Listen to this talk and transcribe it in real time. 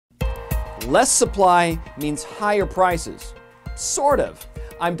Less supply means higher prices. Sort of.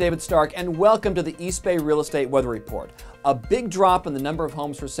 I'm David Stark, and welcome to the East Bay Real Estate Weather Report. A big drop in the number of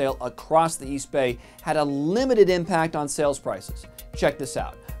homes for sale across the East Bay had a limited impact on sales prices. Check this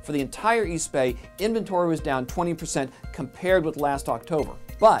out. For the entire East Bay, inventory was down 20% compared with last October,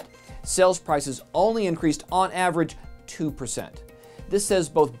 but sales prices only increased on average 2%. This says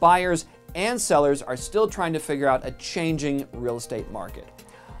both buyers and sellers are still trying to figure out a changing real estate market.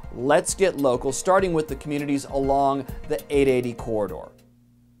 Let's get local, starting with the communities along the 880 corridor.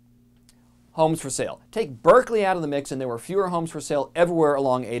 Homes for sale. Take Berkeley out of the mix and there were fewer homes for sale everywhere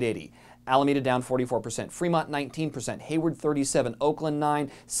along 880. Alameda down 44%, Fremont 19%, Hayward 37%, Oakland 9%,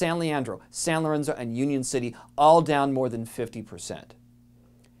 San Leandro, San Lorenzo, and Union City all down more than 50%.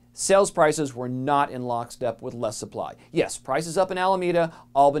 Sales prices were not in lockstep with less supply. Yes, prices up in Alameda,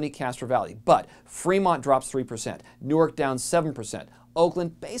 Albany, Castro Valley, but Fremont drops 3%, Newark down 7%,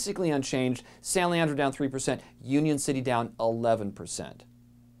 Oakland basically unchanged, San Leandro down 3%, Union City down 11%.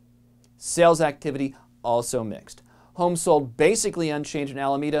 Sales activity also mixed. Homes sold basically unchanged in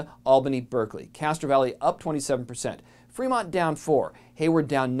Alameda, Albany, Berkeley. Castro Valley up 27%, Fremont down 4%, Hayward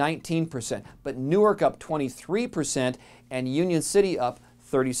down 19%, but Newark up 23% and Union City up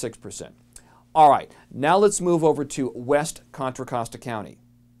 36%. All right, now let's move over to West Contra Costa County.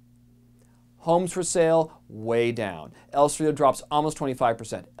 Homes for sale, way down. El Cerrito drops almost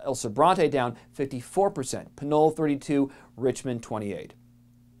 25%. El Sobrante down 54%. Pinole 32%, Richmond 28%.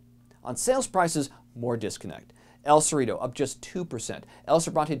 On sales prices, more disconnect. El Cerrito up just 2%. El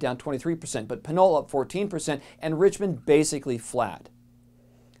Sobrante down 23%, but Pinole up 14%, and Richmond basically flat.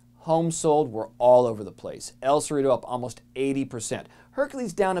 Homes sold were all over the place. El Cerrito up almost 80%.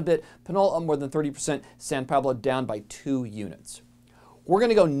 Hercules down a bit, Pinole up more than 30%, San Pablo down by 2 units. We're going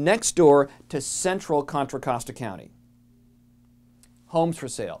to go next door to central Contra Costa County. Homes for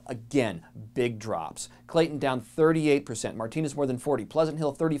sale, again, big drops. Clayton down 38%, Martinez more than 40%, Pleasant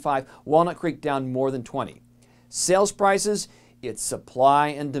Hill 35%, Walnut Creek down more than 20%. Sales prices, it's supply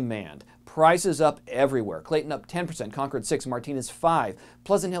and demand. Prices up everywhere. Clayton up 10%, Concord 6%, Martinez 5%,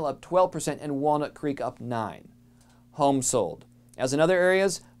 Pleasant Hill up 12%, and Walnut Creek up 9%. Homes sold. As in other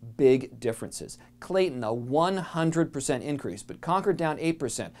areas, big differences. Clayton, a 100% increase, but Concord down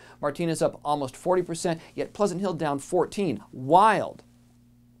 8%. Martinez up almost 40%, yet Pleasant Hill down 14%. Wild.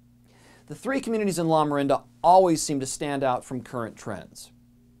 The 3 communities in La Miranda always seem to stand out from current trends.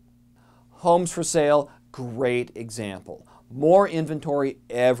 Homes for sale, great example. More inventory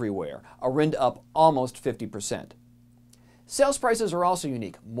everywhere. Orinda up almost 50%. Sales prices are also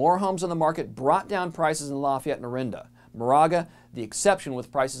unique. More homes on the market brought down prices in Lafayette and Orinda. Moraga, the exception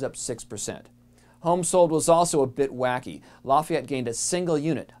with prices up 6%. Homes sold was also a bit wacky. Lafayette gained a single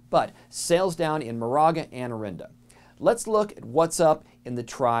unit, but sales down in Moraga and Orinda. Let's look at what's up in the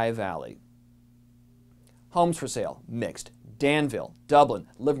Tri-Valley. Homes for sale, mixed. Danville, Dublin,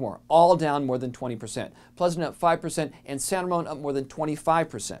 Livermore, all down more than 20%. Pleasant up 5% and San Ramon up more than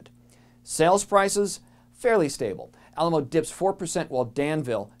 25%. Sales prices, fairly stable. Alamo dips 4% while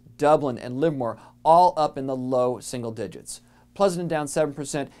Danville, Dublin, and Livermore all up in the low single digits. Pleasanton down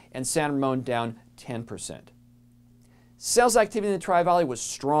 7% and San Ramon down 10%. Sales activity in the Tri-Valley was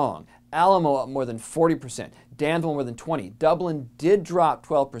strong. Alamo up more than 40%, Danville more than 20%, Dublin did drop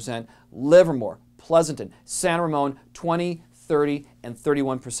 12%, Livermore, Pleasanton, San Ramon 20%, 30%, and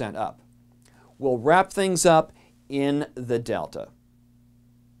 31% up. We'll wrap things up in the Delta.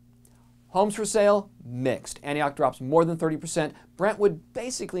 Homes for sale, mixed. Antioch drops more than 30%, Brentwood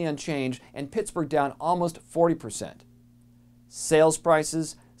basically unchanged, and Pittsburgh down almost 40%. Sales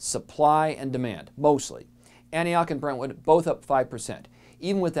prices, supply and demand, mostly. Antioch and Brentwood both up 5%.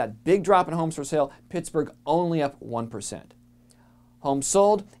 Even with that big drop in homes for sale, Pittsburgh only up 1%. Homes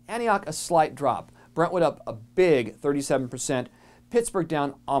sold, Antioch a slight drop. Brentwood up a big 37%. Pittsburgh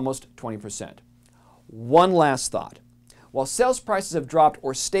down almost 20%. One last thought. While sales prices have dropped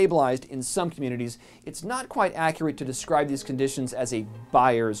or stabilized in some communities, it's not quite accurate to describe these conditions as a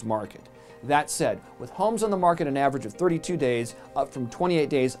buyer's market. That said, with homes on the market an average of 32 days, up from 28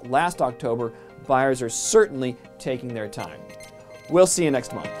 days last October, buyers are certainly taking their time. We'll see you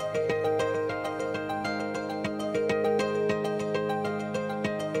next month.